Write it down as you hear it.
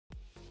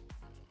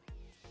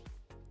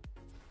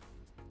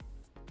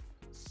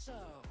So,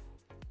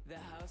 the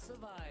House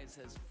of Eyes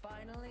has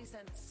finally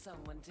sent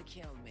someone to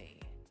kill me.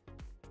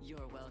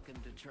 You're welcome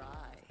to try.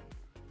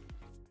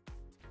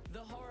 The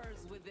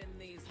horrors within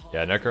these halls.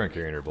 Yeah, Necro and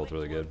Kyrian are both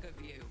really good.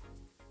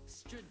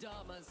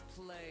 Stradama's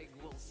plague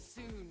will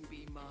soon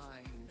be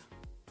mine.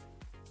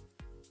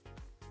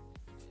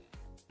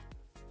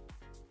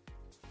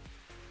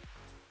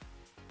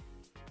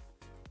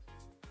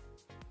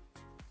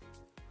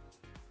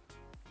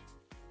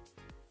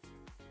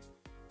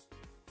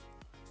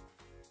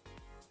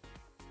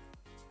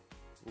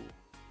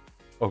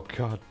 Oh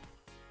god.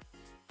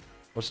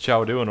 What's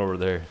Chow doing over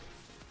there?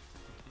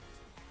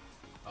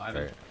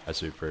 Alright, I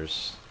sweep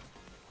first.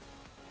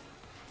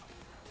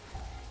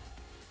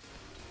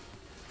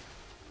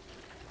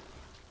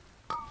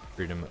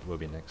 Freedom will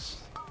be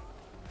next.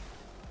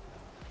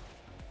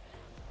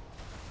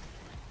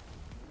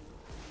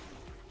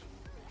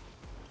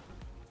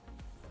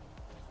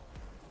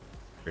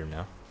 Freedom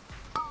now.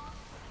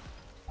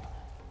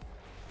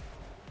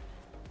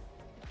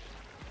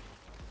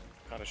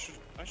 God,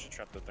 I should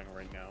trap the thing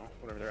right now.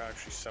 Whatever, they're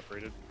actually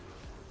separated.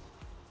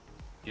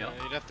 Yeah,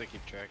 you'd have to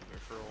keep track of it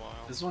for a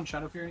while. This one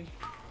Shadow Fury?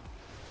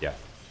 Yeah.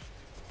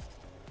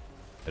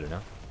 I don't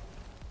know.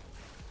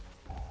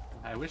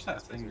 I wish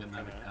that thing didn't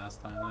have a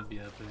cast time, that'd be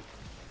epic.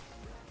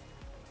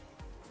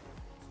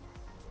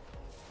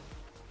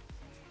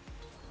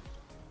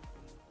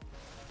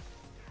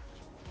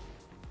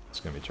 It's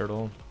gonna be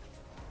Turtle.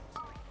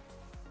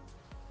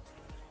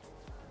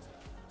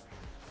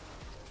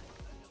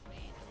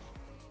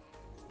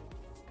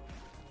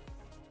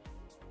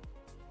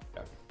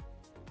 Yeah.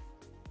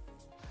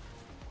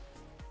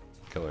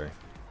 Killer.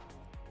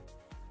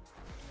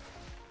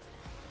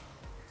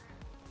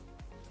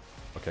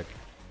 Okay.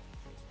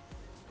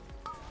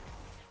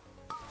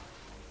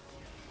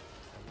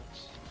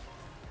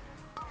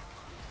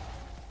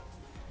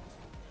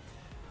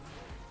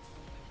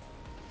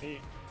 Hey.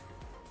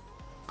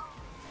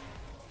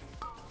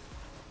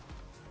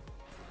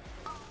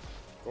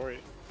 Gory.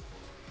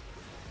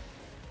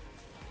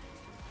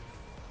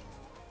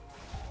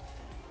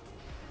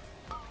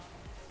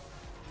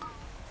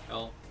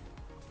 Hell.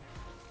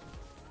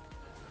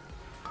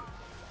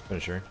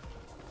 Finisher.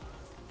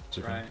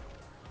 Super. Right.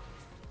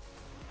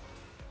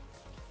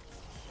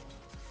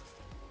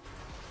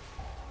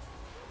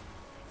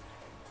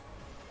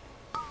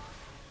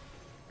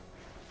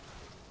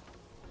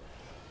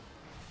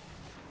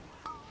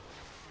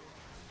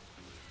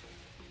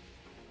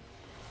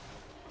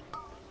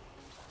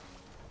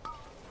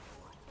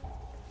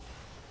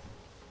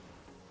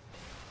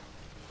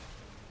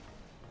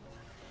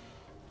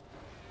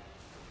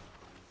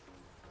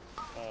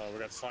 We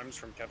got slimes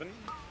from Kevin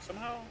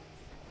somehow.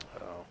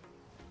 Oh.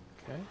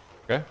 Okay.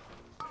 Okay.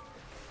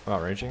 I'm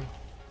out ranging.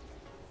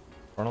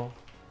 Arnold.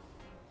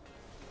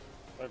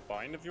 I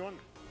bind if you want.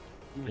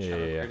 Yeah, Shadow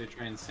yeah, yeah. Fury to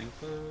try and sync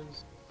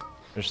those.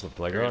 Finish the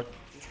Plague Rock.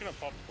 I'm just gonna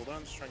pop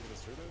cooldowns, try and get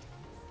us through this.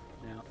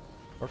 Yeah.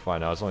 We're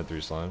fine now, it's only 3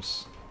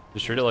 slimes.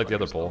 Just treat it like the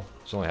other pole.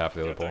 It's only half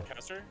the other You pole. got that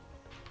caster?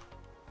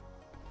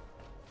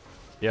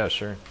 Yeah,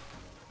 sure.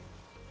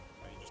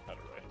 Oh, you just had it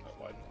right that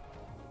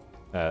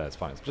wide. It's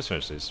fine. Just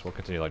finish these. We'll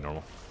continue like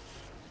normal.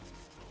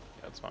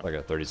 Yeah, that's fine. Like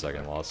a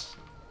 30-second loss.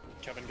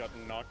 Kevin got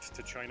knocked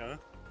to China.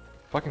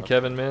 Fucking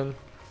Kevin, man.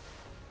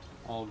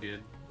 All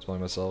good.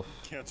 Smelling myself.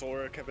 Cancel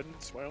or Kevin,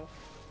 smile.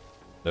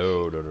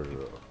 No.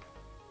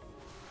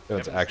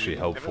 That's actually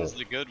helpful. Kevin's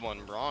the good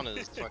one. Braun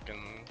is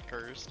fucking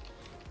cursed.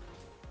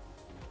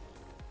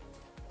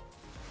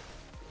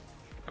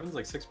 Kevin's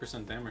like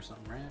 6% dam or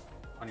something, right?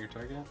 On your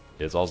target?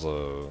 It's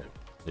also,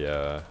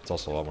 yeah, it's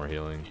also a lot more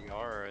healing.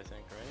 PR, I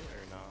think, right?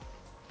 Or no?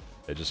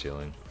 Yeah, just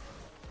healing.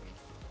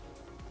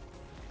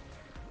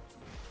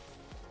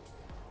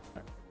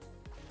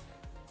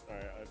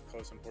 Alright, I have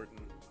close important.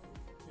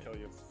 Kill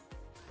you.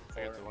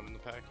 I got the one in the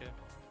pack, yeah.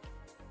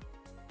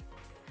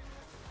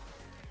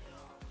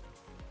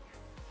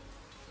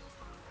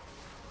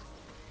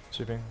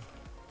 Sweeping.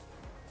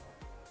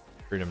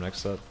 Freedom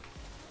next up.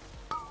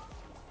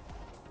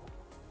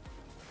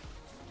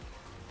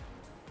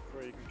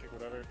 Or you can kick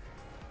whatever.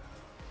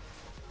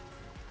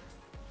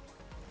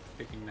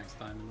 Picking next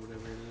time and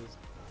whatever it is.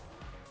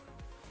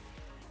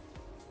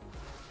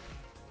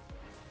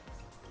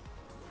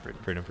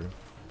 Freedom.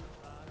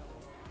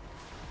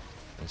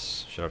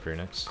 Nice. Shut up here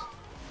next.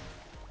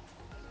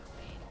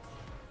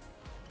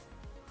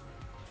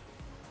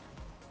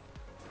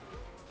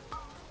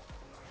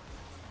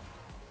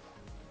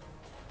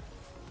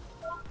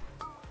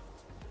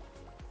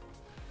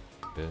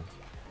 Good.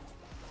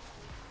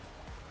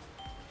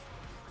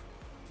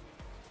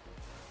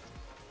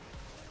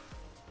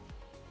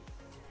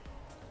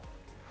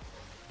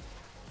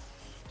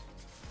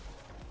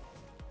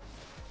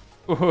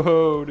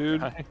 Whoa,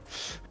 dude. Oh,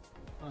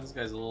 this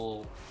guy's a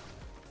little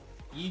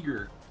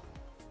eager.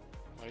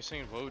 Why are you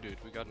saying whoa, dude?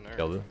 We got an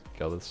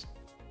Kill this.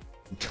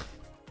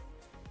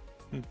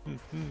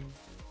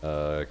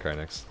 Cry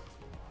next.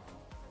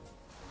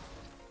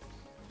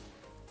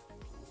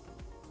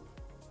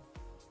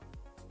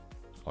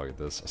 I'll get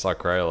this. I saw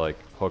Cry like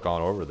hook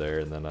on over there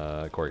and then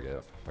Corey get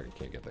up. Fucking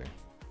can't get there.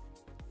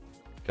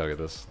 Gotta get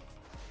this.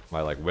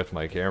 Might like whip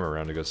my camera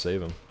around to go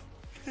save him.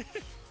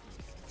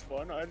 It's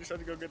fun. I just had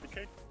to go get the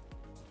cake.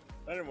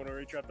 I didn't want to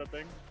retrap that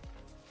thing.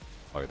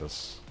 Look at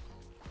this.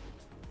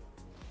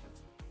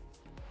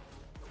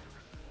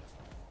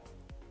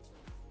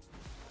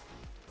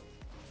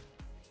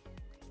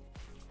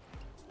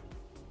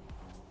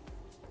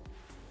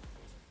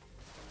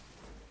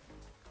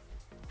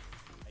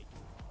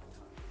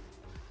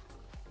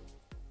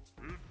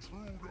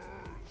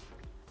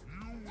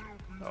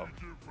 Oh.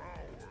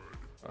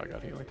 I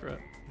got healing for it.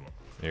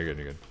 You're good,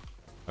 you're good.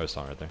 I was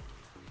song right there.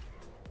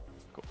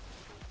 Cool.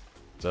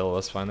 Is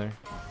LOS fine there?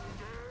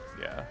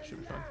 Yeah, should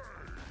be fine.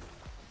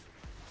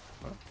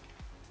 Well,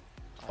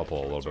 I'll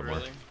pull a little bit more.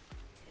 Early.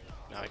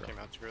 No, I came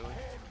out too early.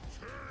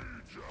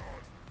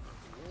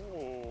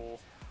 Oh.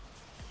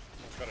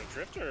 It's got a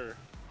drifter.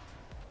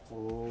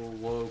 Oh,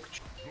 woke.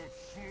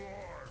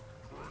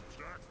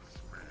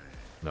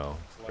 No.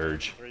 Slide,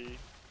 Urge. 3,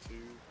 2,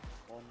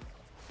 1.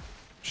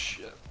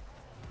 Shit.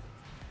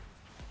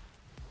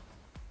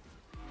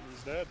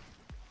 He's dead.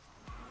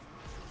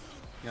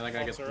 Yeah, that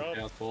guy gets Bolts are up.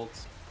 chaos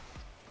bolts.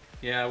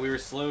 Yeah, we were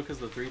slow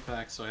because of the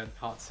 3-pack, so I had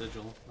hot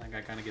sigil. That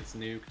guy kind of gets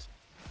nuked.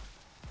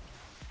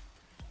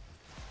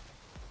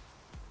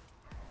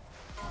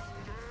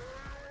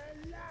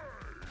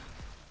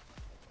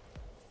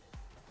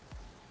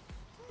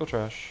 Go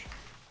trash.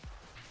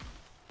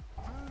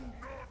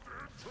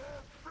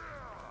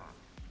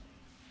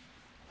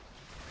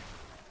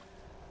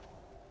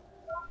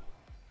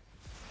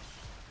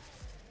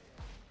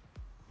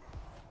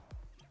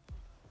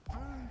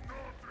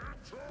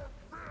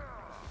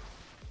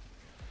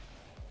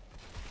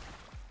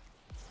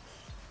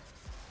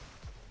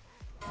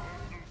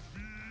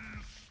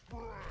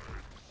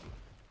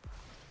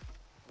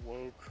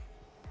 Woke.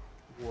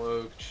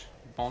 Woke.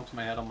 Bonked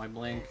my head on my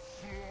blink.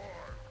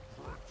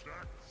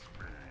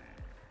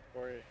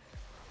 Corey.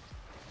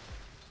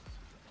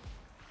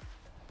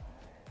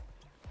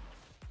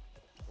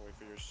 Wait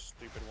for your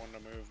stupid one to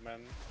move,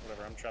 men.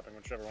 Whatever, I'm trapping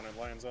whichever one it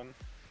lands on.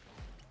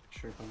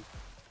 Sure thing.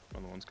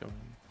 other one's coming.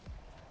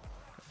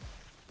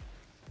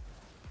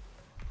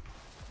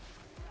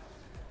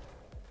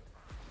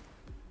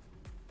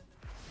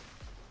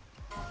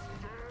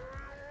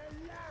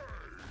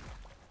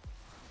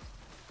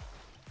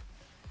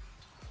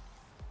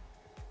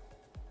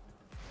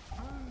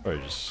 Or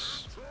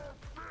just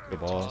the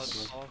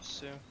boss.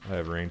 Boss, yeah. I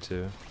have ring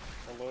too.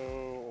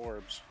 Hello,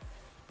 orbs.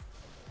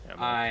 Yeah,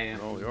 I am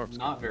roll the orbs.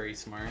 not very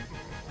smart.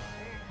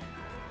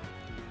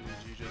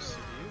 Did you just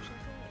CD or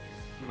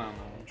something? No,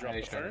 Drop I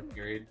the Shadow turn?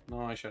 Fury.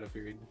 No, I Shadow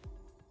Fury.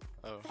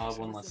 Oh. I'll have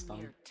one less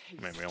stun.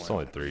 Man, we It's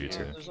only only 3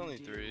 too. There's only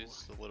 3,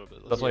 it's a little bit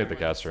less. Definitely the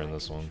caster in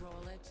this one.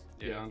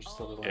 Yeah, I'm just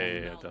a little.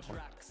 Yeah,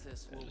 definitely.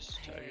 Yeah,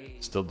 just tag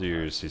it. Still do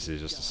your CC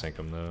just to sync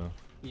them though.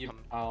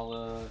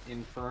 I'll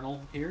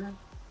Infernal here.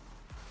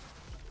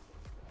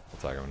 I'll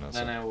tag him in that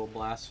Then second. I will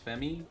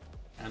Blasphemy,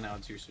 and now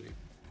it's your sweep.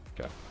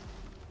 Okay.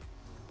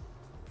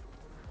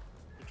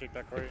 You kick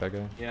that, Corey? Pick that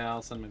guy. Yeah,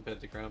 I'll send my pet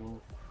to grab him.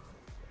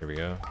 Here we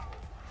go.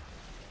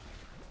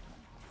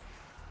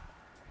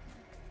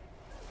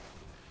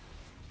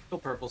 Kill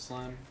purple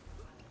slime.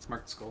 Let's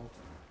mark the skull.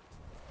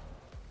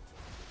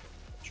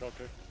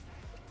 Choker.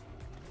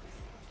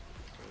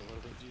 A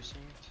little bit decent.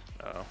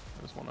 Oh,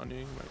 there's one on you.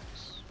 Wait,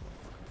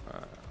 I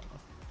don't know.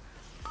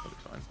 That'll be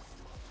fine.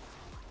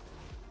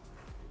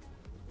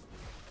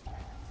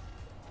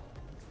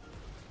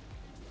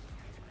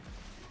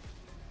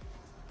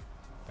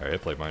 Alright, I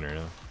played mine right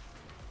now.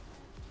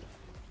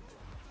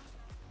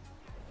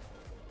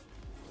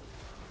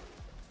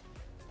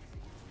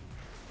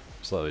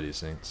 Slightly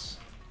desynced.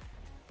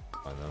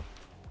 Fine though.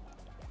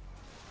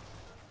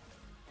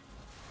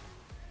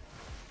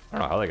 I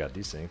don't know how they got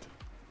desynced.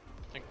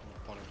 I think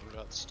one of them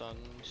got stunned.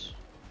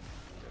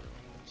 The other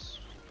ones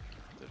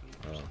didn't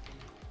or Oh. something.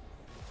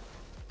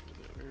 A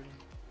bit weird.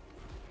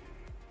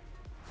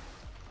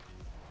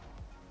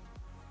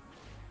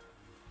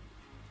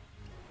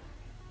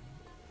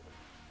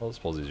 Well, this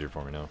pull's easier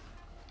for me now.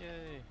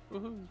 Yay.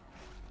 Woohoo!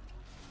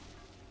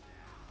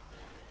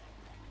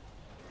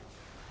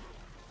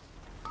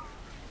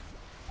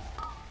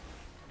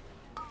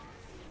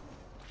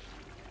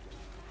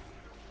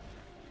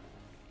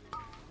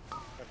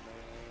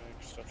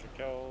 Stuff your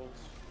kills.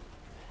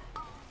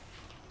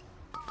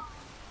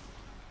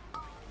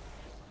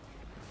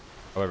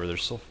 However,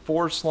 there's still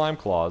 4 slime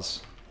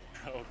claws.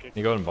 Okay. Can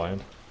you go ahead and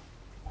bind?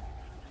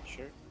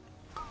 Sure.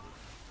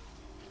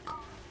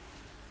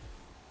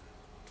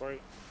 Corey.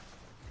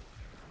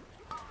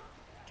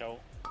 Kill.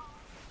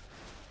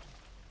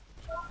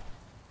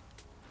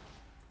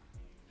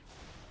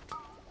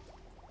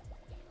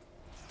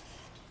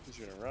 He's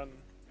gonna run.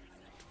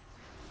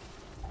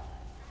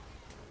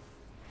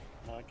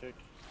 My kick.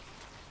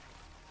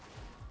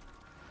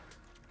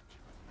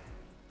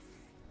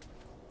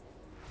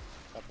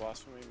 That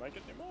blasphemy might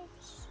get new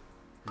mobs.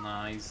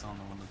 Nah, he's on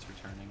the one that's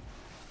returning.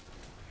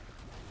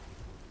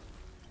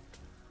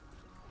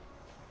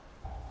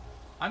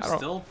 I'm don't-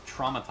 still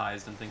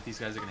traumatized and think these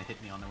guys are gonna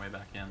hit me on their way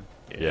back in.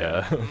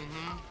 Yeah.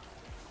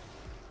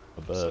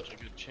 I bet. Such a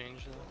good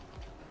change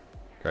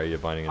though. Okay, you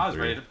binding in I was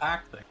 3. ready to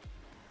pack thing.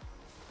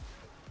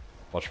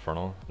 Watch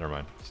Frontal. Never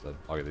mind. It's dead.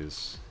 I'll get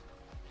these.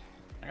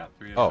 I got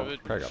 3 of Oh, them.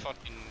 Good Craig got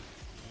fucking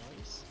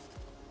nice.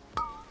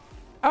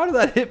 How did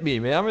that hit me,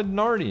 man? I'm in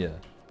Narnia.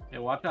 Hey,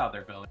 watch out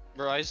there, Philly.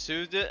 Bro, I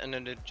soothed it and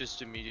then it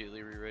just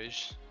immediately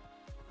re-raged.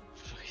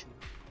 Fucking.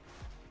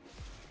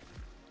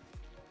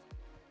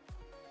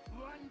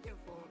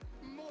 Wonderful.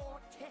 More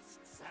test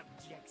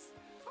subjects.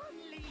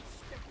 Unleash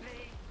the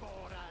plague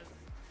borers.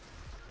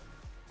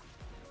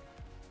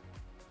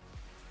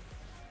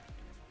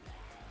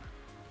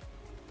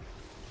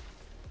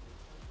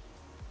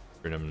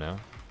 Freedom now.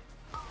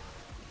 I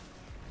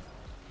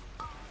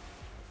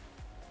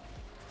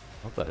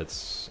hope that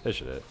hits. It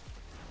should hit.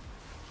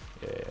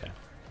 Yeah.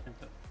 A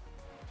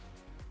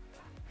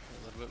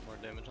little bit more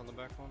damage on the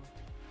back one.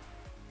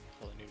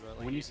 Well, I need about,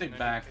 like, When you say 80,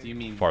 back, 90. do you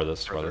mean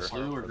Farthest, Further. farthest.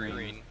 blue or green?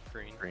 Green.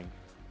 Green. Green.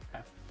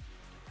 Okay.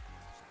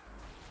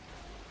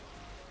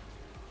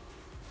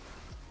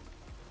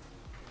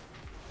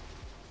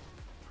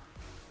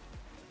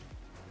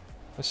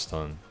 I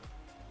stun.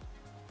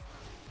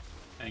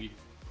 Thank you.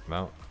 I'm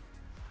out.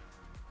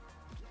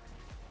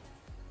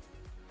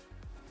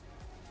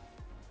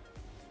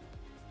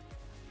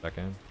 Back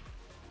in.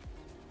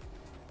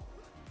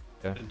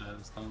 Okay. It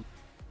does, stun.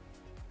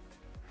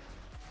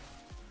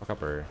 Fuck up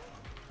her.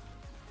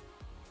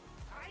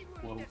 I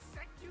will Whoa.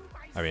 dissect you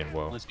I mean,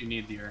 whoa. Unless you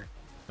need the earth.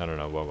 No, no,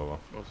 no. Whoa, whoa, whoa.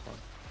 Both fine.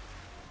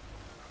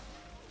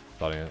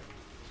 Dotting it.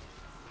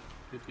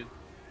 Good, good.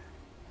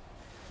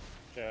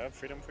 Okay, I have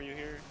freedom for you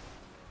here.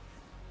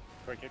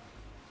 Quick kick.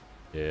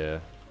 Yeah.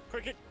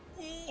 Quick kick.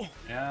 Ooh.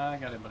 Yeah, I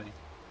got it, buddy.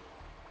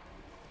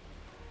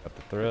 Got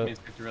the threat. Base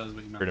Trell is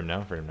what you meant. Freedom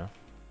now. Freedom now.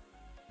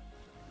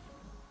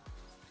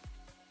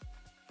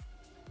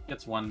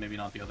 Gets one, maybe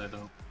not the other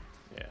though.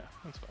 Yeah,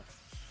 that's fine.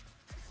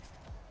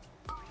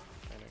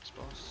 Okay, next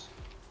boss.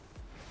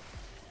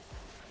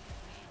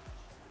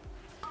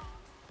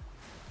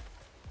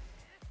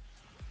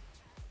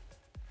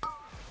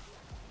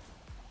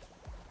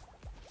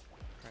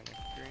 Next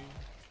green.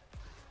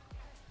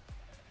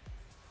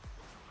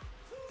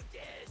 Who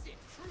dares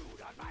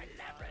intrude on my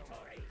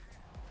laboratory?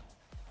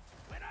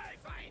 When I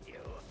find you,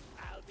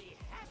 I'll be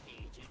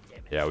happy to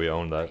demonstrate. Yeah, we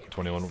owned that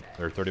 21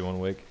 or 31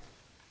 wake.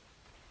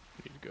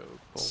 Need to go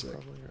pull Sick.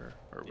 probably, or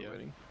are we Yeah.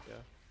 waiting? Yeah.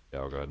 Yeah,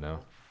 I'll go ahead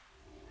now.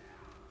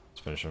 Let's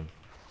finish him.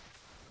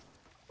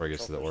 Before he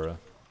gets to the aura.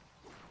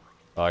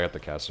 Oh, I got the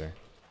caster.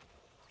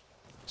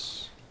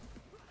 S-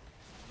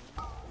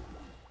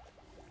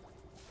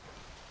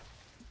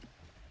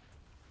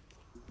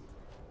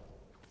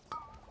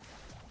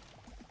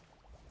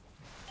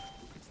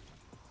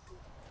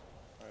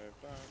 I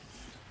have that.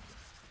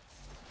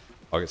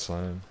 I'll get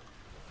slime.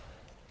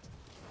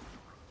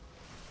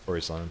 Or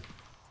he slime.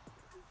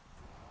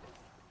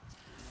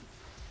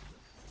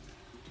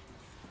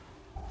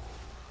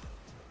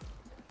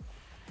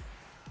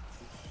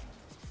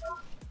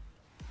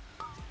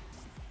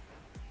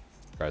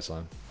 Cry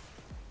slime.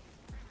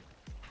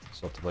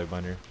 Still have to play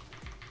binder.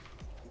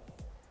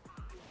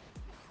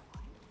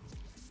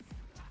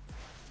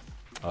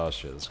 Oh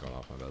shit, this is going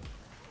off my bed.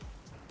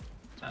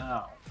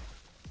 Ow.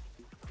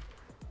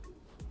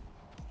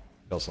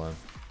 Kill slime.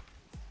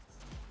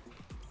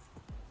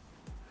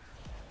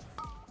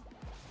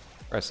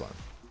 Cry slime.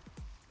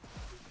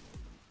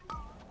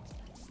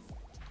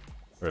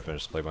 We're gonna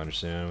finish the play binder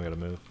soon, we gotta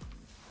move.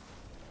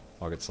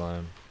 I'll get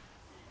slime.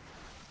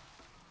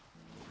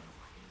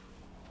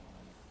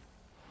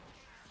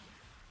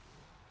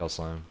 Kill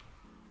slime.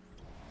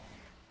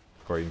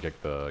 Or you can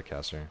kick the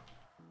caster.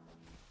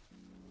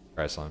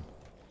 Cry slime.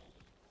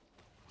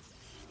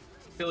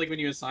 I feel like when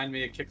you assign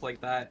me a kick like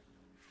that,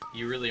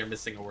 you really are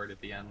missing a word at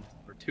the end.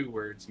 Or 2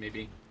 words,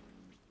 maybe.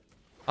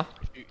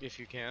 If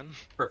you can.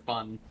 For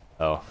fun.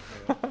 Oh.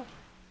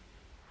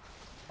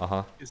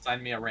 Uh-huh. You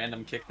assign me a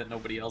random kick that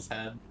nobody else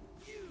had.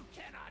 You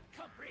cannot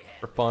comprehend.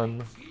 For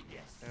fun.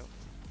 Genius.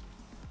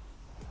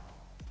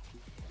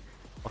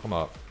 Fuck him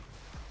up.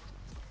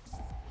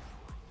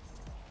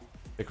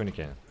 Pick when you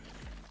can.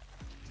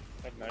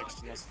 Head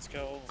next, unless it's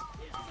kill.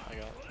 I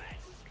got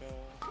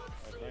kill.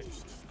 Head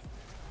next.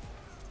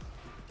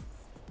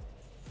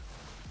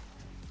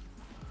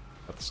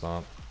 Got the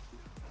stomp.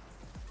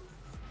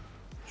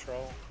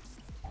 Trell.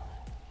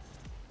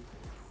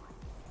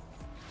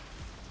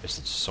 There's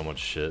just so much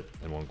shit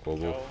in one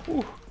global.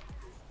 Kill. Whew.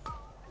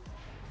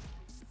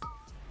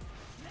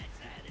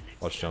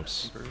 Watch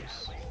jumps.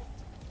 Bruce.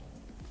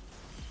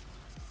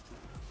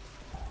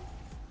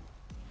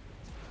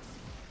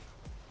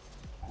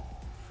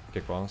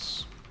 Kick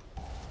boss.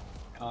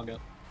 I'll go.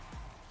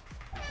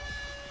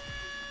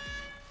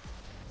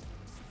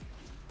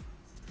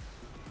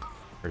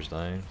 Here's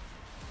dying.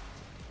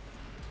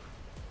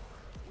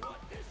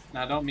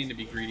 Now, I don't mean to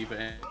be greedy, but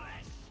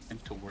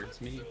and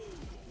towards me.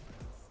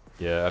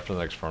 Yeah, after the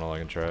next frontal I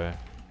can try.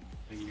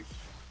 Thank you.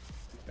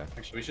 Okay.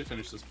 Actually, we should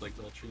finish this Plague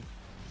tree.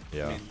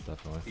 Yeah, I mean,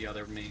 definitely. The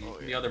other main, Oh,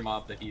 the yeah. other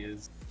mob that he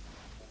is.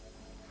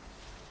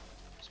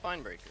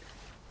 Spinebreaker.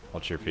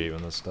 Watch your feet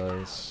when this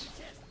does.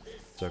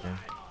 It's okay.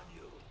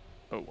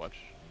 Oh, watch.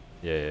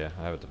 Yeah,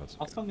 I have a defensive.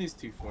 I'll stun these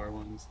 2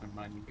 4-1s. Never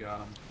mind, you got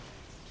them.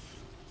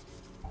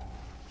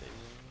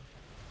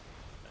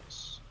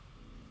 Nice.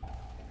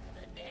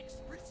 The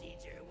next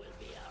procedure will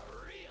be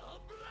a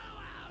real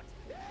blowout.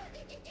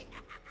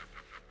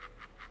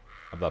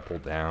 Have that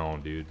pulled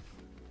down, dude.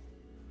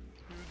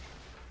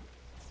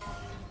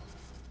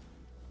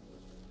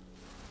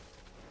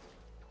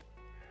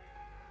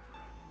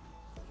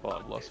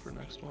 Bloodlust for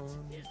next one.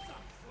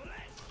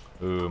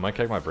 Ooh, my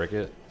keg might break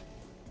it.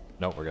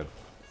 Nope, we're good.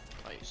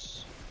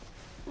 Nice.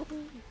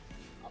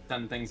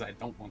 10 things I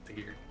don't want to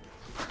hear.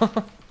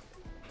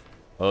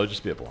 Oh, it'll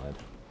just be a blind.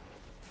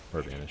 Or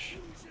a vanish.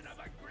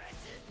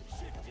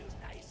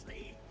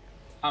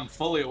 I'm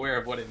fully aware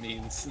of what it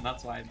means, and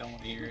that's why I don't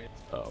want to hear it.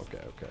 Oh,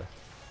 okay.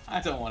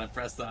 I don't want to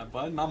press that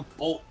button. I'm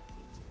bolt.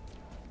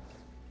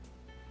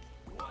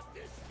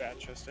 Bat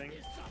chesting.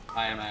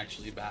 I am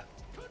actually bat.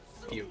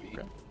 POV.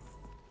 Okay.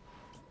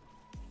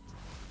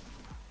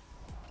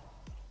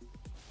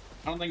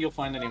 I don't think you'll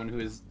find anyone who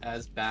is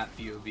as bat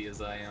POV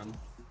as I am.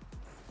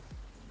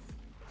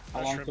 How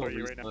How long shrimp till are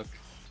you right now? look?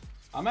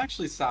 I'm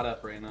actually sat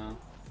up right now.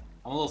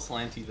 I'm a little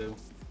slanty though.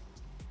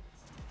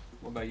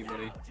 What about you,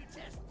 buddy?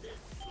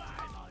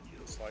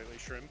 Slightly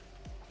shrimp.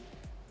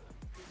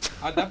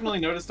 I definitely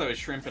noticed I was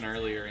shrimping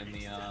earlier in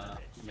the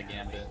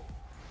gambit.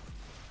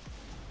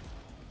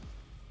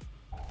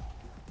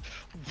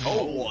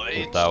 Oh, what?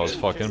 That was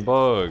fucking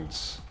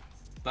bugs.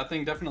 That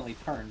thing definitely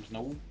turned.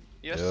 No.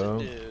 Yes, Yeah. it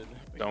did.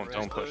 Wait, Don't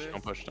right push. there?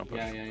 Don't push. Don't push.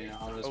 Yeah.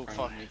 I was Oh, trying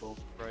fuck. to enable.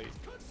 Right.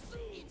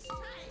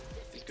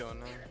 He's going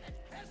now.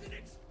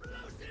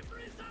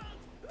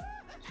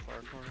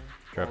 Far corner.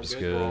 Trap All is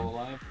good, we're all good.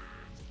 alive.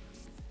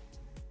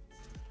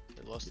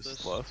 They lost Just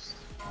this. lust.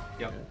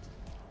 Yep.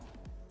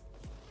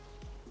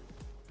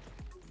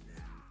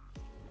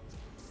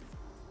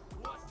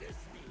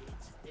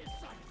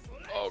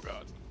 Oh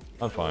god.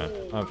 I'm fine.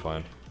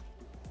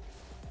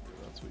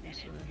 That's what you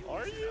say.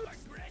 Are you?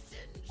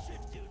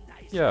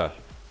 Yeah.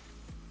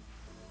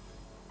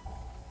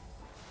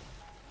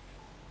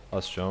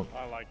 Let's jump.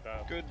 I like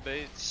that. Good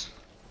baits.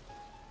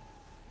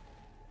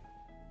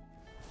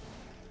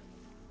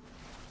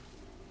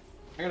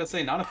 I gotta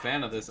say, not a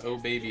fan of this oh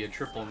baby a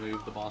triple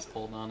move the boss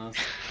pulled on us.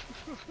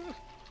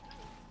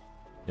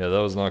 Yeah, that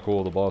was not cool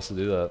of the boss to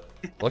do that.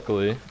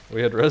 Luckily,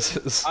 we had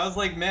reses. I was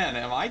like, man,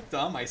 am I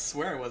dumb? I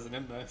swear I wasn't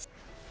in this.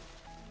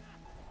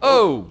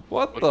 Oh,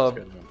 what the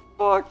Good.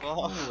 fuck?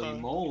 Holy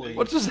moly.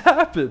 What just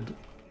happened?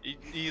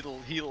 He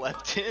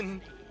leapt in.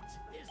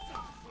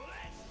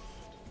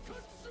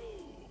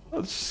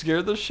 That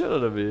scared the shit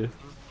out of me.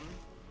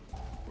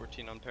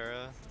 14 on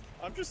para.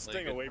 I'm just Like,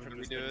 staying good away time from to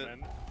this redo thing, it.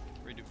 man.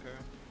 Redo para.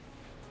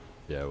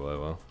 Yeah,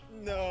 well.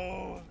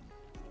 No.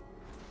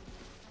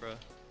 Bruh.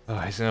 Oh,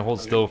 he's gonna hold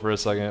still for a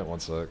second. One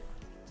sec.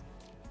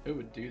 Who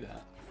would do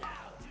that? I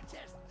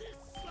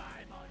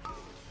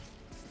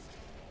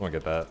wanna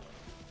get that.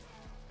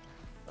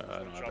 I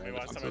don't have Shot me any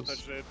last time I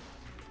defenses. touched it.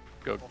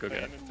 Go I'll get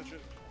fan and touch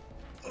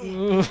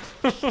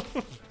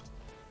it.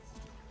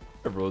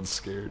 Everyone's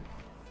scared.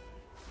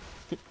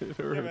 it.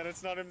 Yeah, man,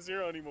 it's not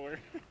M0 anymore.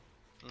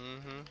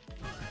 Mm-hmm.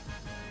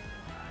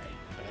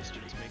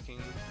 Bastards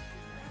making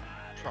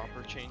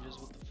proper changes.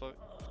 What the fuck?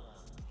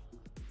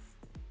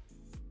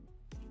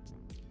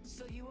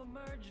 So you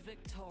emerge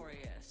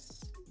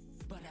victorious,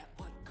 but at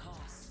what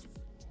cost?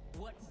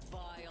 What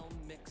vile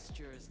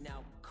mixtures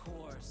now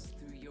course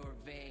through your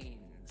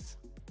veins?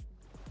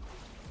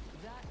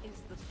 That is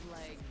the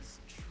plague's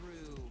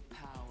true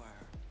power.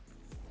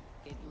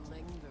 It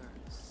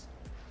lingers,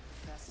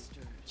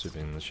 festers,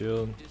 Sweeping the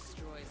shield.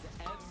 destroys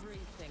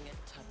everything it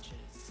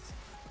touches,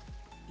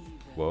 even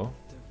Whoa.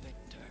 the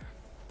victor.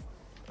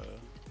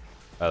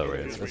 Either way,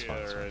 it's We fine.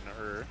 It's are fine. in a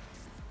hurry.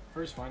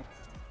 First fine.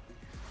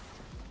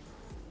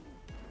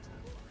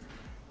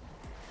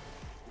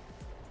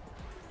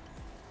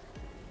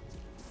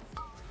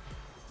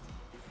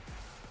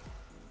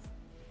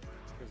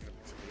 He's gonna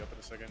pick somebody up in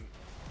a second.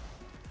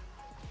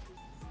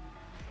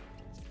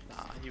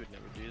 Nah, he would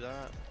never do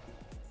that.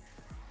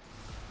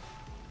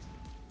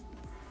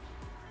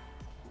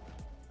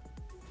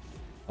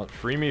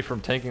 Free me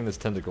from tanking this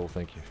tentacle,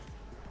 thank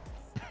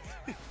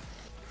you.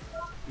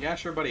 Yeah,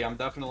 sure, buddy. I'm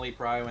definitely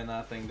prying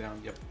that thing down.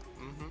 Yep.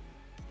 Mm-hmm.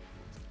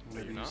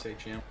 Whatever you're you not? say,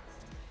 champ.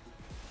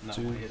 No,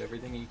 Two. I hit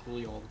everything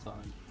equally all the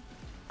time.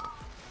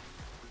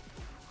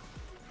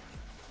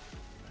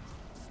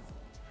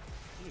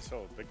 You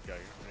saw a big guy,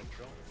 right,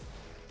 Trell?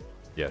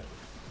 Yeah.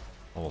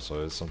 Almost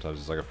always. Sometimes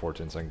it's like a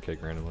 14-second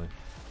cake randomly.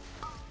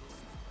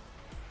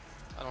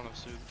 I don't have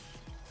soothe.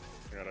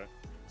 I got it.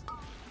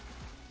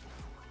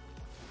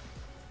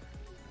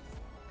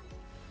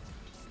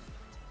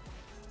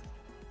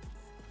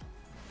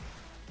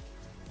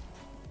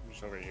 I'm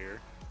just over here.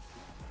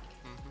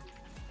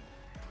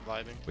 Mm-hmm.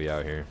 Vibing. We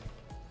out here.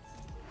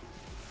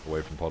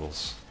 Away from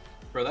puddles.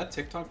 Bro, that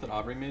TikTok that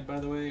Aubrey made, by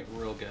the way,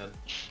 real good.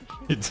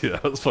 Dude,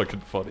 that was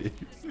fucking funny.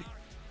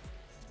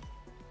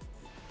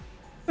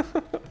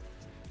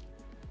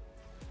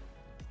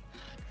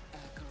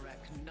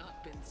 Akarak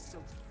not been so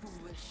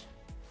foolish.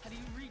 Had he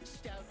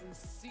reached out and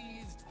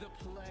seized the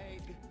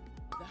plague,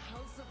 the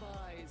House of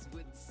Eyes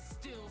would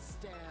still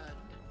stand.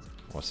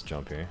 Wants to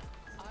jump here.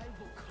 I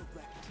will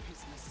correct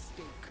his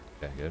mistake.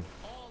 Okay, good.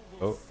 All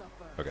will Oh,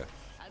 suffer, okay.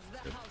 as the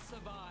Good. House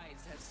of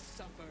Eyes has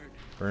suffered.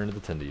 Burn to the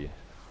Tendy.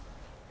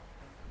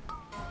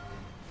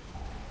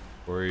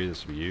 Corey,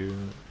 this will be you.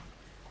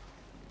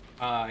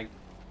 Yeah.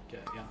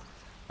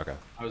 Okay.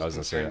 I I was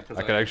gonna say, concerned 'cause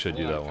I could actually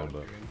do yeah, that I one, kinda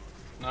but figured.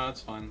 No,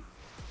 it's fine.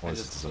 once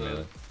just, it's a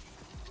melee.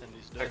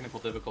 Tendy's dead. Technical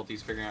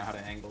difficulties figuring out how to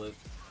angle it.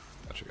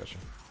 Gotcha, gotcha.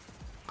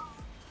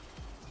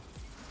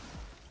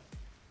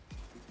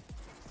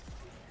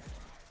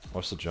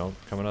 What's the jump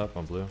coming up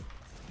on blue?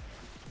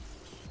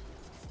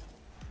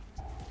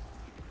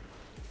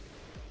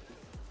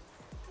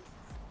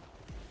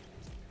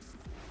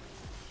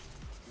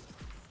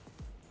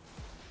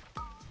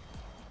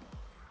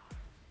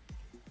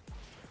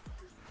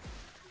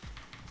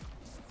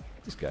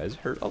 These guys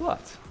hurt a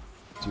lot.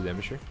 Do the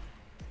ambusher?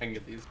 I can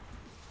get these.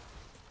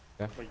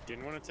 Wait, you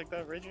didn't want to take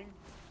that raging?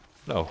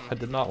 No, I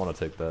did not want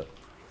to take that.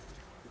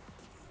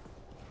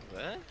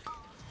 What?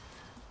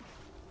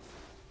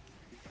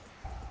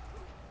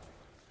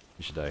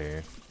 You should die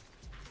here.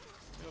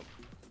 Yep.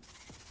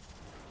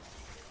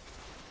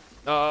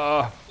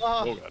 Ah!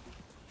 Ah! Oh god.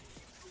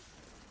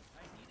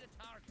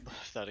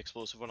 That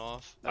explosive went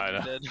off. I I'd be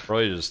know. dead.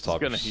 Probably just I was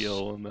top gonna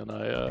heal and then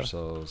I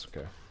ourselves.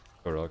 Okay.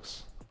 Go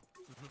Rux.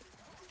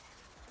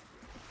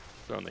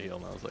 thrown the heal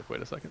and I was like,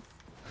 wait a second.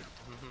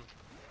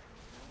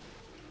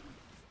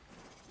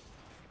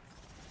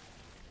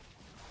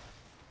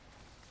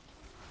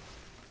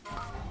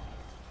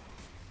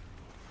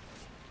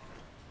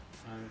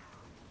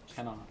 I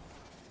cannot.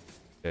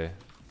 Okay.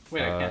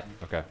 Wait, I can.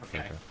 Okay. Okay.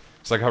 Okay.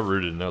 It's like how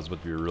rooted, and that was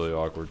about to be really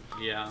awkward.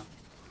 Yeah.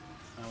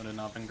 That would have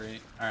not been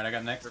great. Alright, I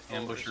got next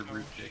ambush or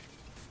root kick.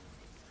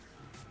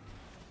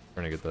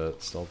 Trying to get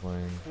that stealth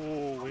lane.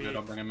 Oh, wait. Good,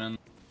 I'll bring him in.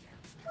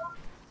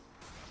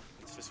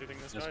 It's just hitting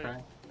this Just guy.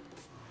 cry.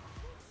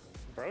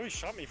 Bro, he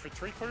shot me for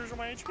 3/4 of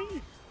my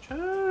HP.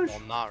 While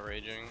not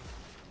raging.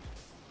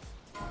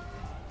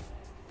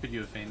 Could you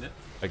have feigned it?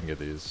 I can get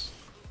these.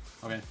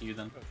 Okay, you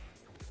then.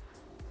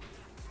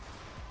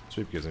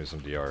 Sweep gives me some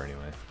DR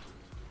anyway.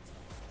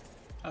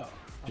 Oh.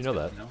 You know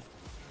that's that. good to know.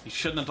 You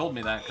shouldn't have told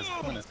me that, because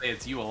I'm gonna say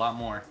it's you a lot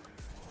more.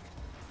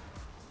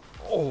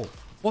 Oh,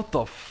 what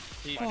the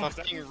f? He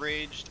fucking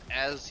raged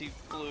as he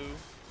flew.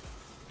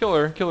 Kill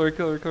her, kill her,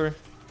 kill her, kill her.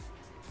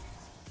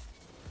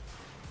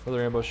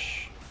 Another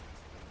ambush.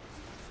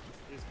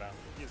 He's bound.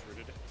 He's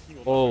rooted. He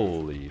will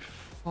Holy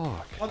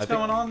fuck. What's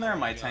going on there,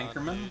 my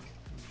tankerman?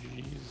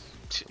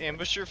 Jeez.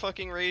 Ambusher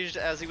fucking raged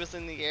as he was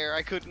in the air.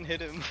 I couldn't hit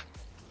him.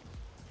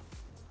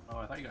 Oh,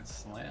 I thought you got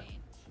slammed.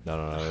 No,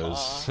 no, no.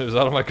 It was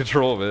out of my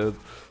control, man.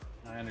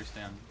 I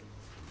understand.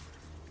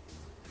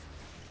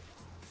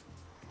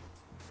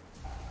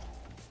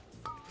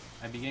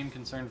 I became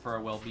concerned for our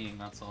well-being,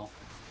 that's all.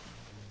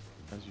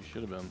 As you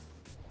should have been.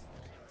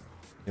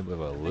 Can't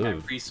believe I I think I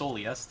lived. pre-soul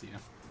yes to you.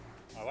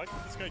 I like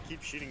that this guy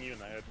keeps shooting you in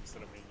the head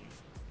instead of me.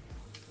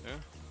 Yeah.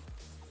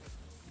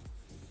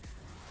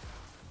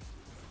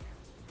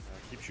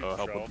 Keep shooting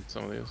Help Trell. with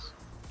some of these.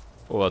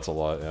 Oh, that's a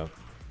lot, yeah.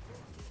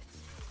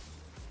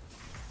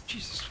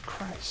 Jesus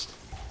Christ.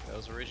 That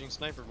was a raging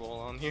sniper ball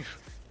on you.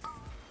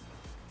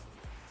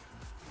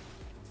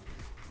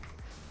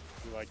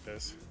 You like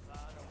this?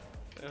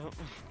 Yep.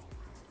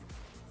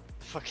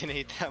 I fucking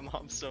hate that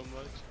mob so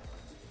much.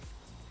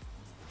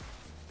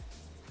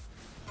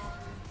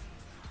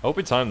 I hope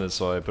we time this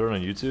so I put it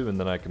on YouTube and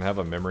then I can have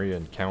a memory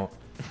and count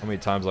how many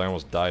times I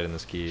almost died in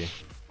this key.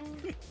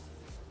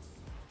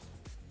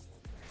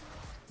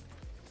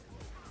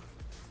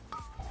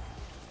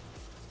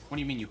 What do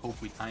you mean you hope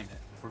we time it?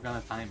 We're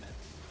gonna time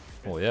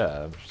it. Well,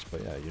 yeah,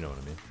 but yeah, you know what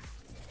I mean.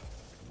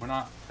 We're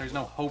not, there's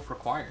no hope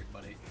required,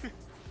 buddy.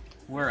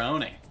 We're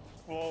owning.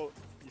 Well,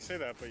 you say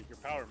that, but your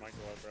power might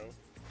go up, bro.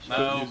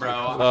 No, bro.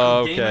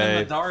 Oh, Gaming in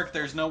okay. the dark,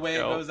 there's no way it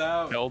goes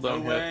out. Hell No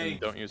don't hit way. and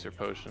don't use your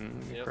potion.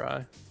 You Yep. cry. Yeah,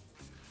 I'm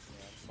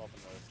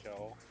swapping the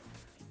kill.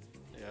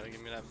 Yeah,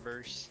 give me that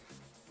burst.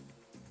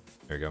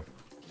 There you go.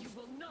 You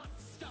will not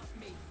stop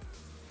me.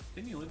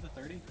 Didn't you live to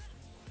 30?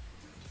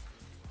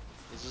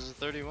 This is a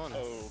 31.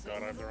 Oh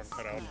god, I have the run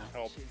cut out.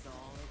 Help. Is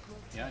all it will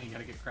Yeah, you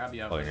gotta get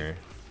crabby out Playing there. here.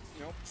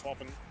 Nope,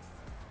 swapping.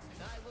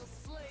 I will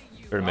slay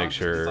you. Better make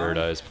sure Design. Ur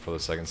dies before the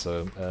second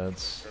sub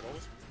adds.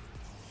 Turtles.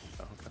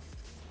 Oh, okay.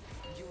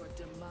 Your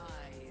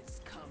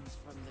demise comes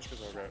from the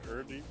Because I got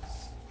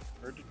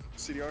Erd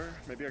CDR.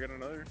 Maybe I got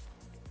another.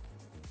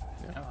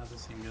 Yeah, that doesn't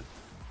seem good.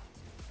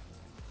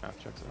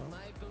 Math checks out. My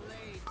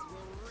blades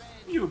will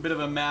rend. You a bit of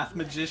a math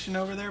magician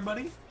over there,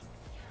 buddy?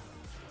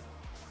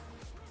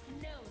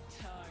 No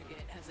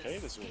target has Okay,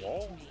 this is a escaped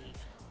wall. me.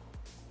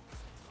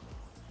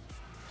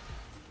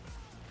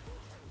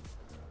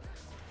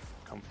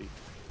 Comfy.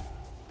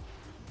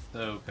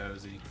 So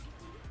cozy.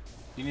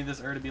 You need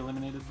this Ur to be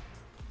eliminated?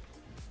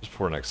 Just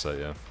before next set,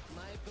 yeah.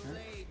 My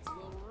blades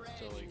will rend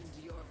So, like,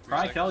 your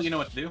Cry, Kel, you know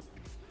what to do.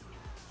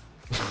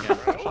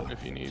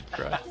 If you need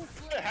cry.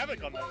 Put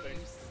havoc on that thing.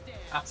 stand.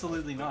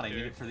 Absolutely not. I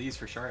need it for these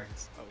for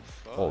shards. Oh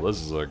fuck. Oh,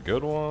 this is a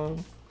good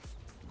one.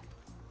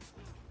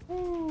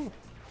 Woo.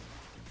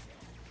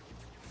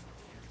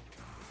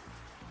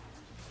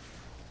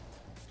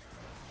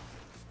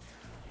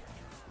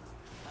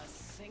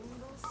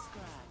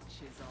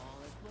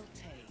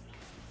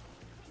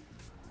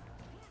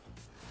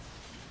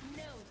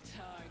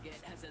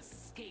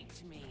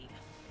 escaped me.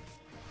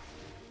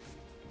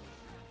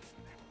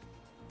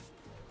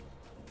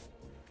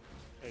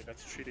 Hey,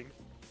 that's cheating.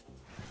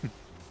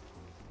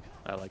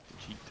 I like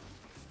to cheat.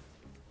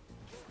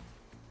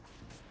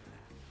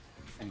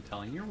 I'm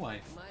telling your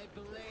wife. My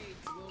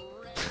blades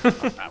will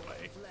rend That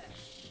way.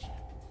 flesh.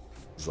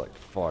 He's like,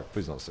 fuck,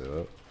 please don't say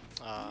that.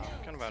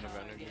 Kind of out of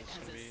energy. It This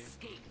has would be.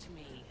 escaped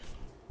me.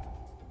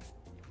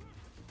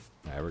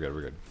 Yeah, we're good,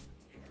 we're good.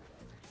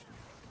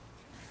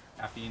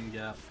 Caffeine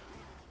gap.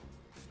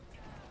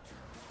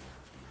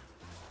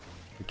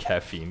 The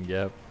caffeine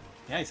gap.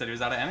 Yeah, he said he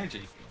was out of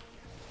energy.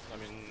 I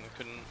mean, I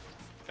couldn't.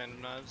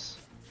 Phantom knives.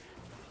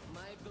 My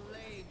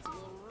blades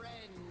will rend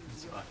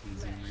These your fucking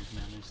flesh. zoomers,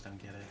 man, they just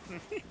don't get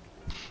it.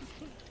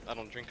 I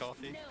don't drink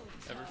coffee. No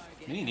Ever.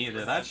 target. Me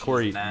neither. That's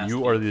Corey, nasty.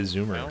 you are the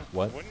zoomer. Well,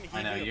 What? Wouldn't he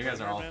I know be a you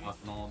guys are all boomer, man?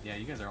 fucking old. Yeah,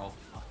 you guys are all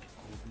fucking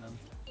old,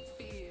 man.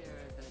 Fear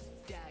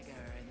the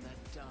dagger in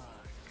the dark.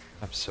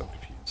 I'm so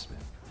confused,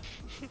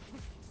 man.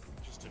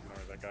 Just ignore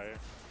that guy.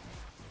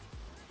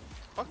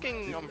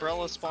 Fucking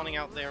umbrella spawning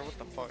out there. What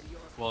the fuck?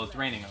 Well, it's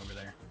raining over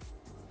there.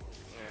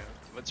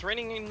 Yeah. It's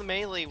raining in the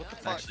melee. What the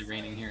It's fuck? actually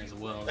raining here as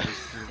well. That is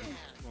true.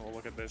 Oh,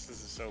 look at this.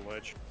 This is so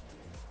lich.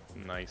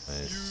 Nice.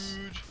 Nice.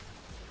 Huge.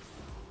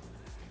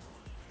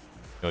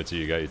 Oh, too,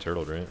 you got your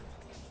turtle, right?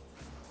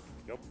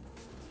 Yup.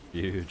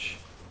 Huge.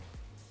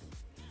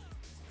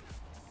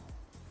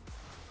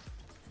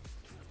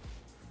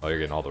 Oh, you're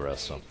getting all the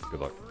rest, so good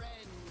luck. Rend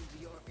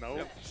your No,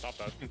 Yep. stop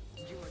that.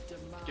 Your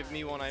demise Give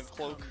me one, I have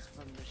cloak. comes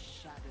from the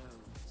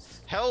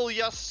shadows. Hell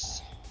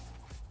yes.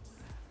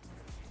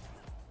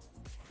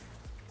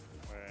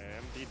 I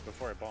MD'd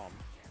before I bomb.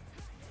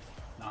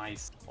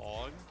 Nice.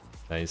 Hog.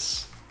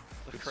 Nice.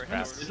 The Good correct strat.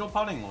 order. Sigil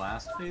potting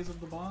last phase of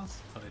the boss,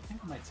 but I think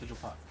I might sigil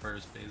pot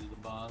first phase of the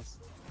boss.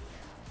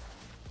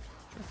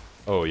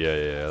 Oh yeah,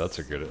 yeah, yeah. That's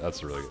a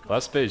really good.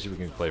 Last phase you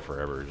can play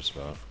forever, just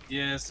about.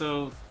 Yeah,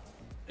 so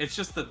it's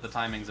just that the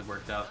timings have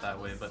worked out that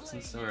way, but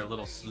since we're a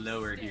little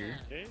slower here,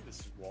 Okay,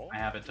 this is wall. I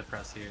have it to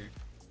press here.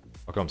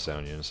 I'll come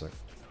sound you in a sec.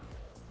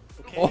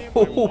 Okay,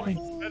 Oh my wall my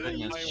said it- my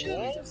goodness.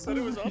 wall said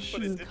it was up,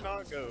 but it did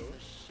not go.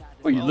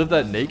 Oh, you live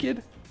that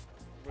naked?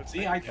 With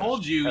See, I yeah,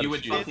 told you That's you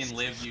would shit. fucking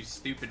live, you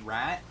stupid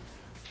rat.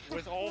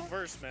 With all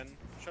verse, men.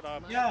 Shut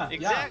up. Yeah,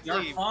 Exactly.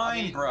 yeah, you're fine,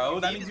 I mean, bro.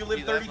 you That need means to you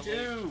be live that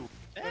 32.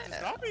 That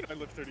does not mean I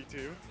live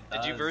 32.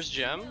 Did you Uh, verse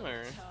gem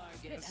or?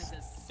 Target has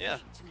escaped Yeah.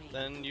 me.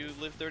 Then you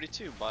live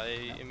 32 by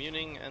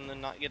immuning and then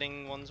not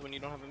getting ones when you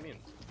don't have immune.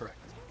 Correct.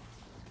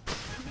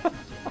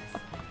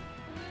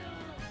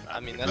 I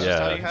mean, that's Yeah,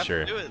 just how you have sure.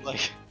 to do it.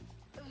 Like,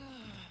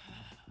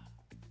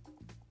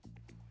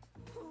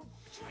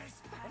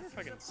 I wonder if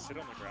I can sit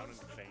on the ground and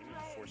feign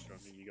and force it on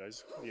me, you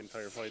guys, the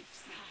entire fight.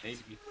 Maybe.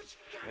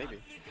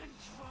 maybe.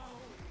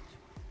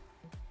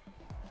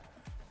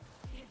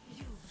 If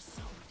you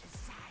so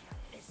desire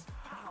this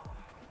power,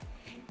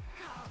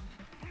 come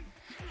and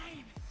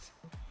claim it.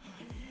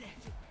 Let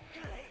it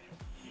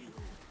claim you.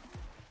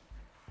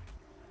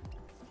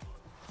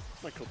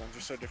 My cooldowns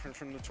are so different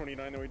from the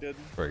 29 that we did.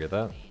 Before I get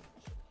that.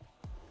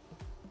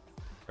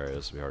 Alright,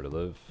 this will be hard to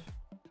live.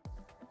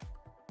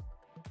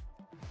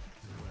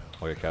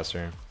 I'll get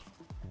caster.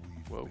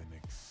 Whoa.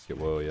 Get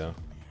whoa, yeah.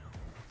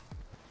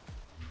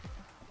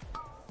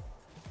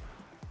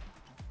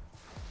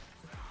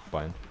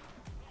 Fine.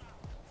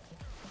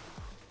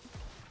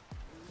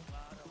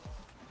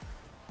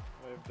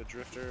 I have the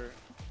drifter.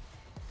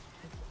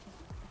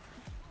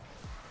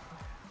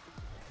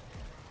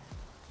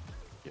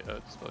 Yeah,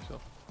 it's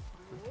special.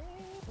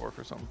 Or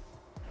for something.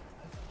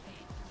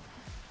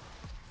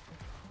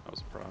 That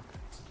was a proc.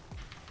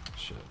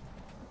 Shit.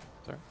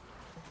 Sorry.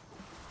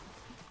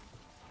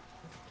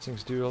 These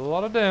things do a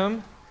lot of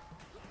damn.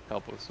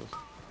 Help with this.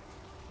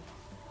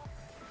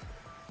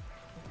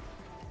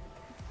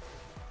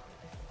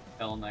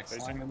 Hell next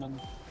Facing.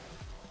 Slenderman.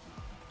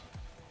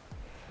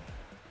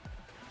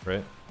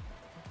 Right?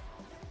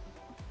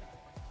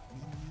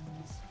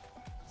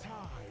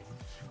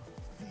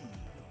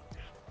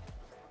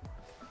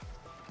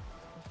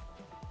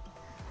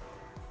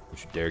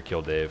 Don't you dare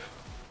kill Dave.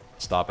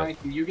 Stop it.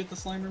 Alright, can you get the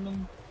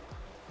Slenderman?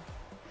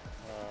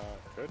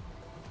 Good.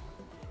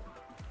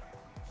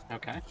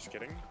 Okay. Just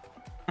kidding.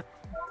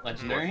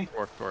 Legendary.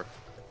 Dwarf.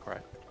 Cry.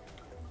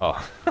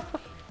 Oh.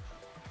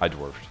 I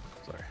dwarfed.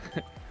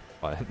 Sorry.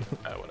 Fine.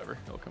 Whatever.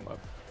 It'll come up.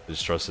 I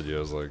just trusted you. I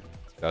was like,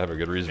 gotta have a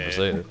good reason for Yeah.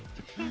 saying it.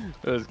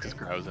 It was because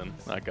Krausen.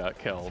 I got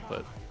Kel,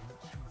 but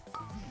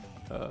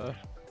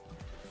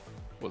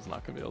was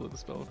not gonna be able to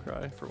dispel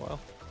Cry for a while.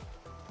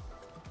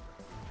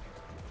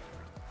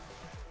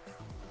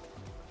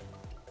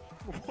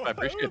 I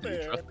appreciate that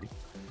you trust me.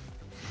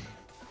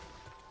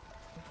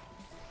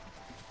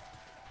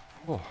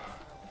 Oh.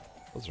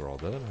 Those are all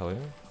dead. Hell yeah.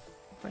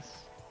 Nice.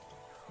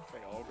 They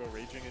all go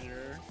raging and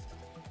your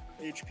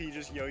HP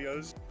just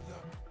yo-yos.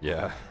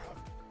 Yeah.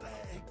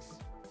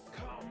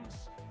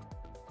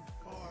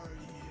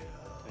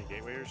 Any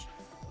gatewayers?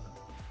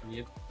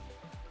 Yep.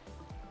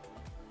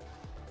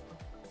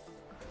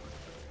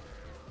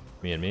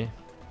 Me and me.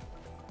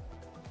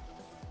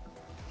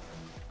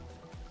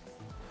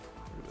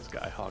 Look at this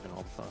guy hogging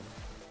all the fun.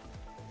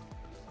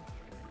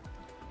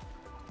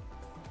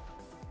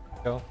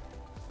 Go.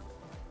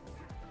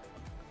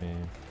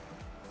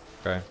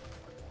 Okay.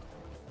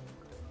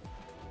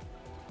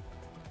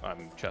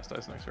 I'm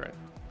chastised next, right?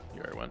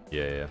 You already went.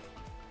 Yeah, yeah.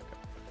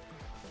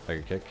 Take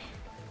a kick.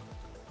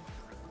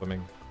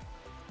 Swimming.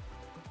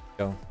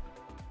 Go.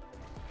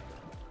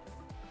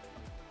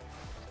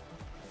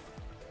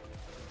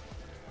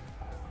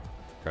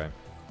 Okay.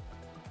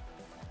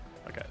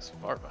 That guy's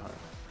far behind.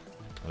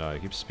 No, he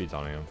keeps speed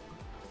taunting him.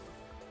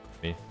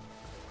 Me.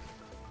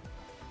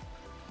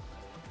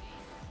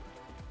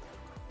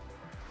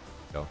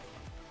 Go.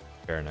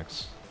 Fair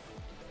next.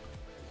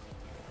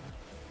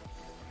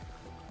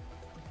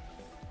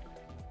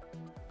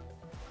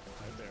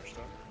 Right there,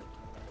 start.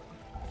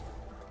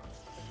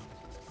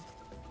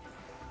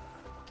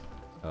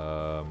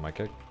 My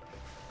kick.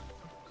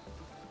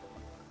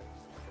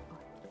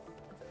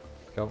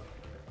 Go.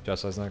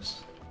 Just as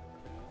next.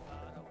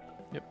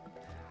 Yep.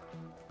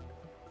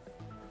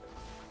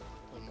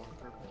 One more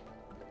purple.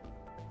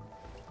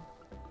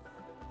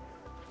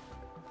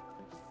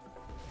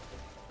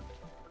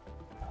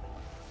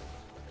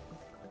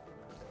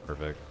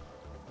 Perfect.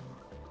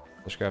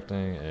 Flash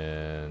crafting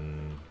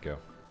and go.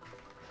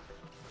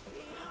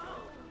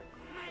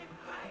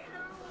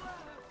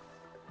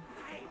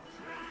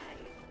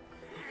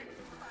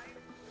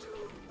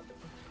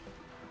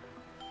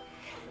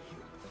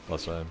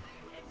 Left side.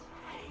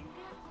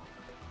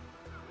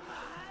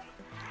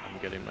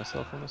 I'm getting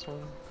myself on this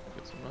one.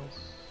 Get some else.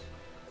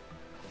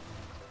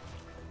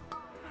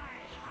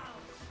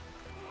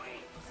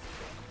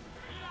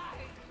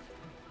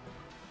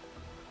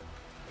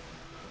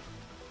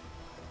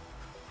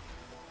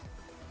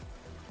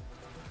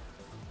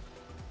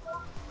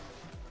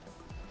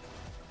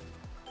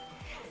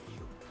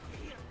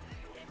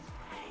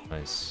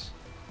 Nice.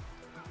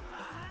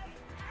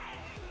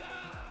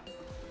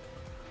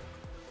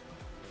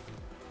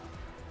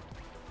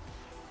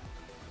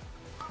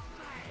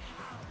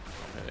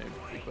 Okay,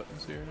 big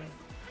buttons here.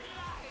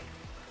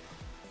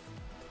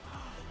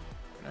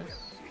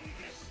 Nice.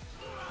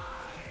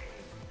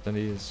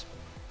 Tendies.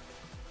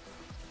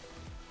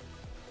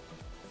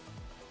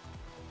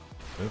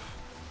 Move.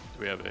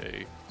 Do we have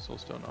a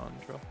soulstone on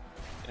Trell?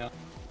 Yeah.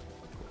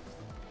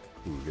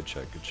 Ooh, good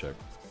check, good check.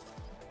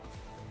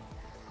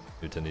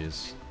 New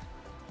tendies.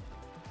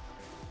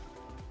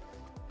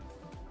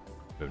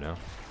 Move now.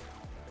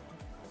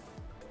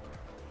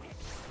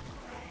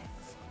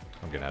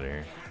 I'm getting out of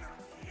here.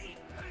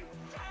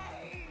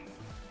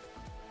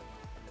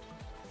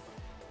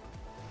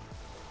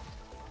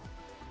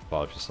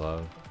 Follow up your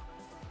slab.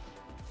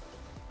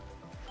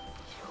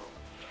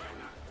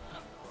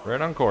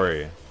 Right on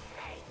Corey.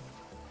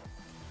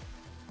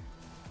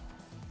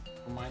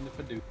 Don't mind if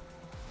I do.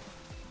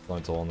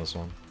 Blind toll on this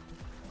one.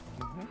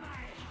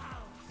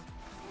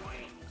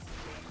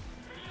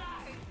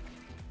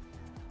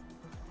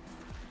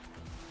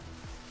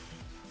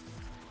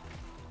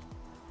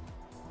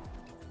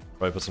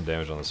 Probably put some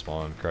damage on the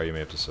spawn. Cry, you may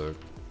have to soak.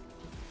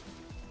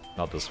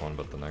 Not this one,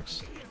 but the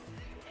next.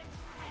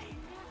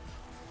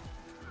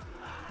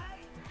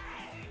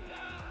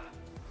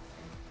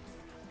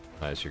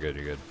 Nice, you're good,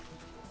 you're good.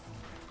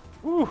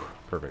 Woo!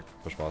 Perfect.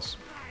 Push boss.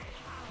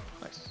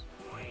 Nice.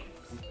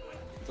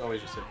 It's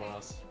always just hit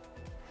boss.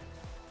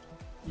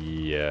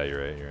 Yeah,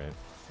 you're right, you're right.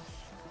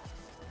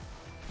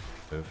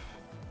 Move.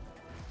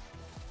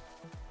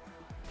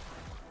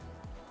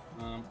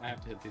 I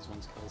have to hit these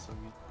ones kills. So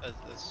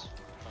That's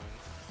fine.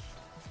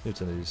 New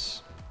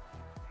tendies.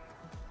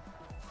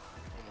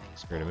 One more on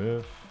Ready to spawn.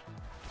 move.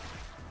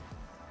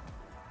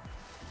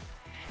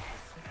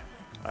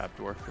 I have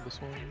dwarf for this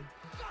one.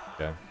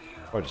 Okay.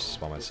 Or just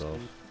spawn myself.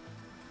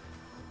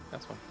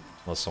 That's fine.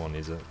 Unless someone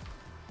needs it.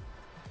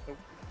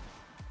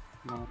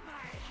 no.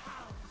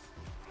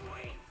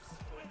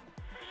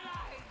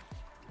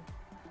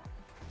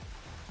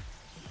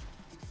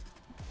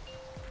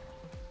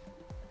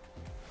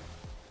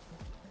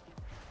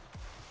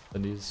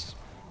 Tendies.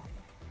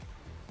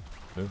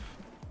 Move.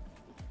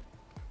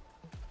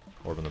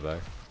 Orb in the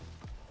back.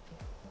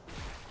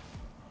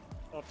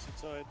 Opposite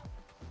side.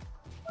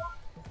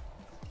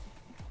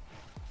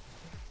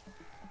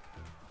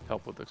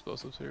 Help with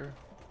explosives here.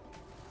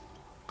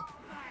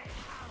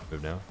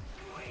 Move now.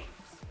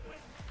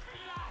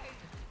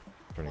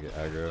 Trying to get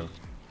aggro.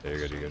 Yeah, you're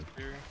good, you're good.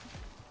 Here.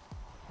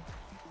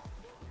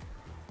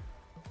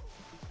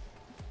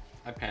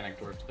 I panicked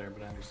dwarfed there,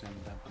 but I understand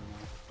what happened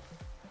now.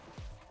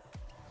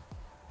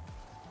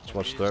 Just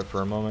watch threat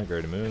for a moment,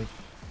 ready to move.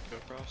 Go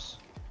across.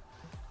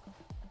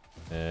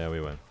 And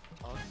we win.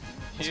 Talk.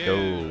 Let's Yeah.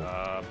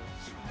 go.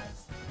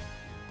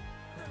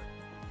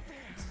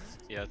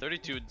 Yeah,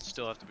 32 would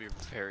still have to be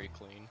very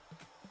clean.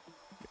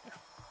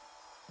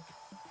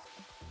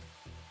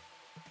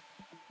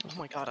 Oh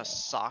my god, a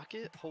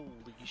socket? Holy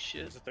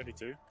shit. Is it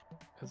 32?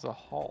 Is a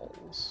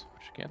halls,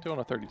 which you can't do on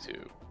a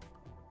 32.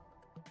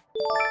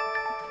 What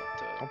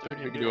I don't the-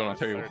 think we can do it on a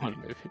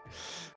 31, maybe.